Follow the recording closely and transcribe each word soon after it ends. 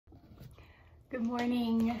Good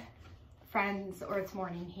morning, friends, or it's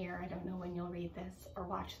morning here. I don't know when you'll read this or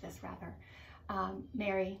watch this rather.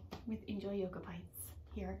 Mary with Injoyoga Bites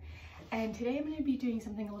here. And today I'm going to be doing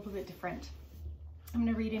something a little bit different. I'm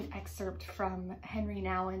going to read an excerpt from Henry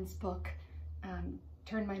Nouwen's book,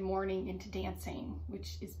 Turn My Mourning into Dancing,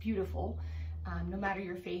 which is beautiful. No matter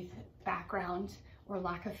your faith background or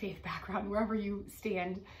lack of faith background, wherever you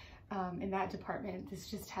stand in that department, this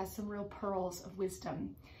just has some real pearls of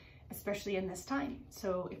wisdom, especially in this time.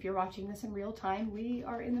 So if you're watching this in real time, we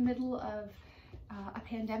are in the middle of a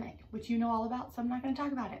pandemic, which you know all about, so I'm not going to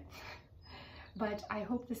talk about it. But I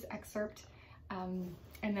hope this excerpt and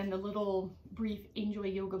then the little brief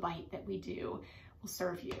Injoyoga bite that we do will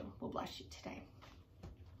serve you, will bless you today.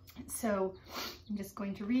 So I'm just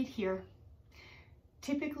going to read here.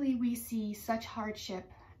 Typically, we see such hardship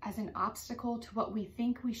as an obstacle to what we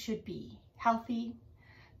think we should be: healthy,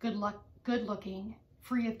 good-looking,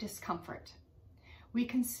 free of discomfort. We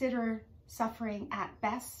consider suffering at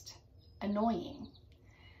best annoying,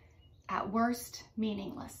 at worst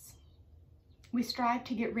meaningless. We strive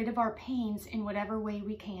to get rid of our pains in whatever way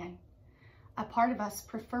we can. A part of us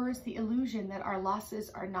prefers the illusion that our losses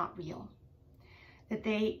are not real, that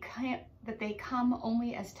they come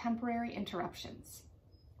only as temporary interruptions.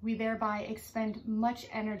 We thereby expend much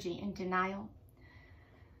energy in denial.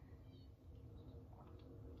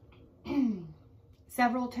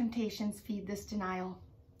 Several temptations feed this denial.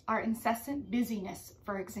 Our incessant busyness,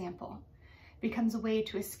 for example, becomes a way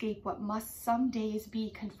to escape what must some days be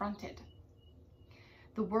confronted.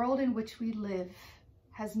 The world in which we live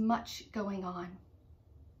has much going on.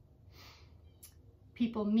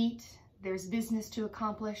 People meet, there's business to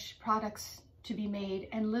accomplish, products to be made,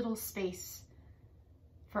 and little space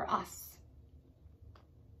for us.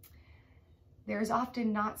 There is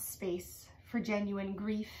often not space for genuine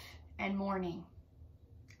grief and mourning.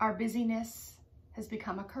 Our busyness has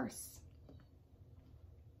become a curse.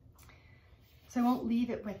 So I won't leave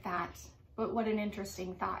it with that, but what an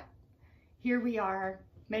interesting thought. Here we are,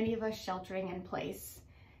 many of us sheltering in place,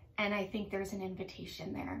 and I think there's an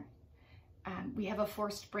invitation there. We have a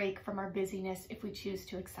forced break from our busyness if we choose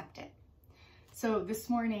to accept it. So this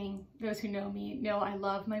morning, those who know me know I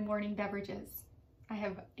love my morning beverages. I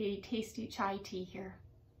have a tasty chai tea here,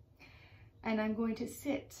 and I'm going to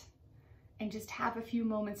sit and just have a few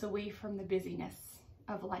moments away from the busyness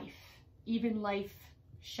of life. Even life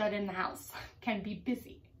shut in the house can be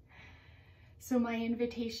busy. So my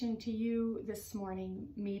invitation to you this morning,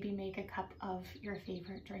 maybe make a cup of your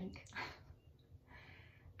favorite drink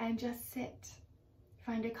and just sit.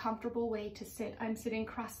 Find a comfortable way to sit. I'm sitting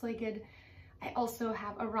cross-legged. I also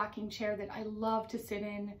have a rocking chair that I love to sit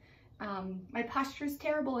in. My posture is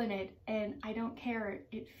terrible in it, and I don't care.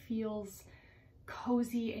 It feels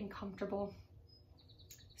cozy and comfortable.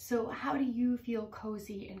 So how do you feel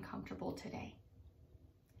cozy and comfortable today?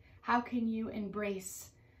 How can you embrace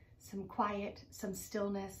some quiet, some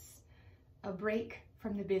stillness, a break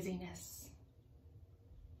from the busyness?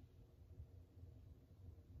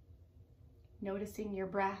 Noticing your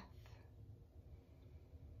breath.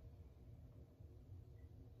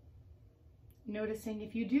 Noticing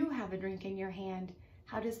if you do have a drink in your hand,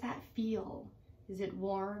 how does that feel? Is it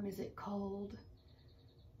warm? Is it cold?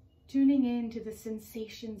 Tuning in to the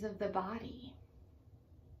sensations of the body.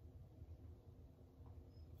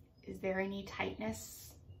 Is there any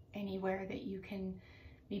tightness anywhere that you can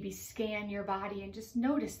maybe scan your body and just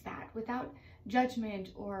notice that without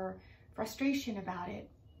judgment or frustration about it?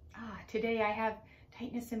 Today I have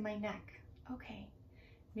tightness in my neck. Okay,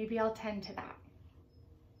 maybe I'll tend to that.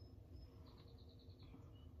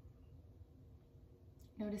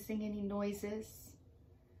 Noticing any noises.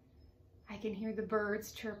 I can hear the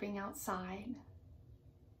birds chirping outside.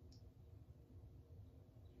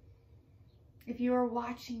 If you are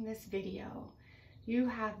watching this video, you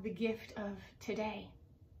have the gift of today,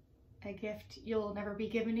 a gift you'll never be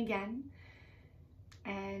given again,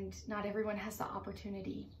 and not everyone has the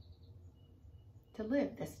opportunity to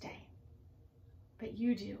live this day, but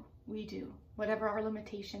you do, we do, whatever our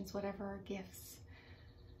limitations, whatever our gifts.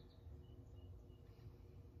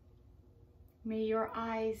 May your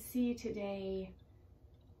eyes see today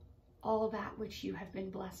all that which you have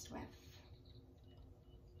been blessed with.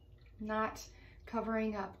 Not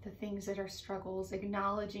covering up the things that are struggles,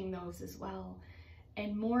 acknowledging those as well,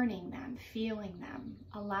 and mourning them, feeling them,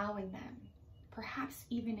 allowing them, perhaps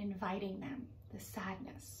even inviting them, the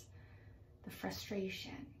sadness, the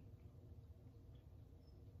frustration.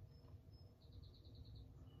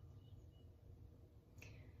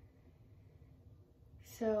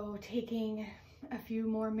 So taking a few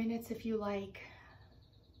more minutes if you like,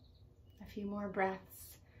 a few more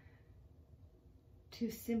breaths, to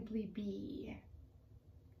simply be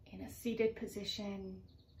in a seated position.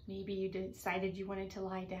 Maybe you decided you wanted to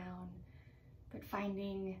lie down, but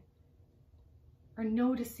finding or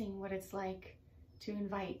noticing what it's like to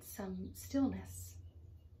invite some stillness,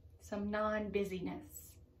 some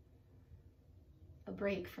non-busyness, a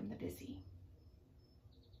break from the busy.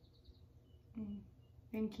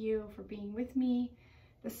 Thank you for being with me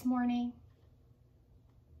this morning,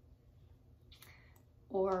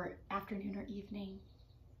 or afternoon or evening.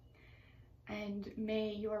 And may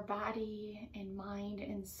your body and mind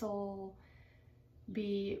and soul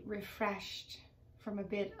be refreshed from a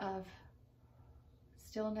bit of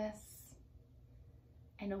stillness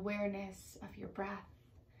and awareness of your breath,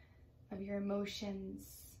 of your emotions,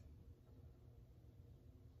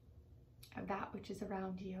 of that which is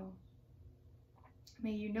around you.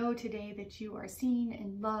 May you know today that you are seen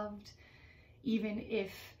and loved, even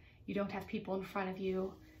if you don't have people in front of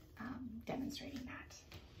you demonstrating that.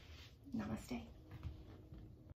 Namaste.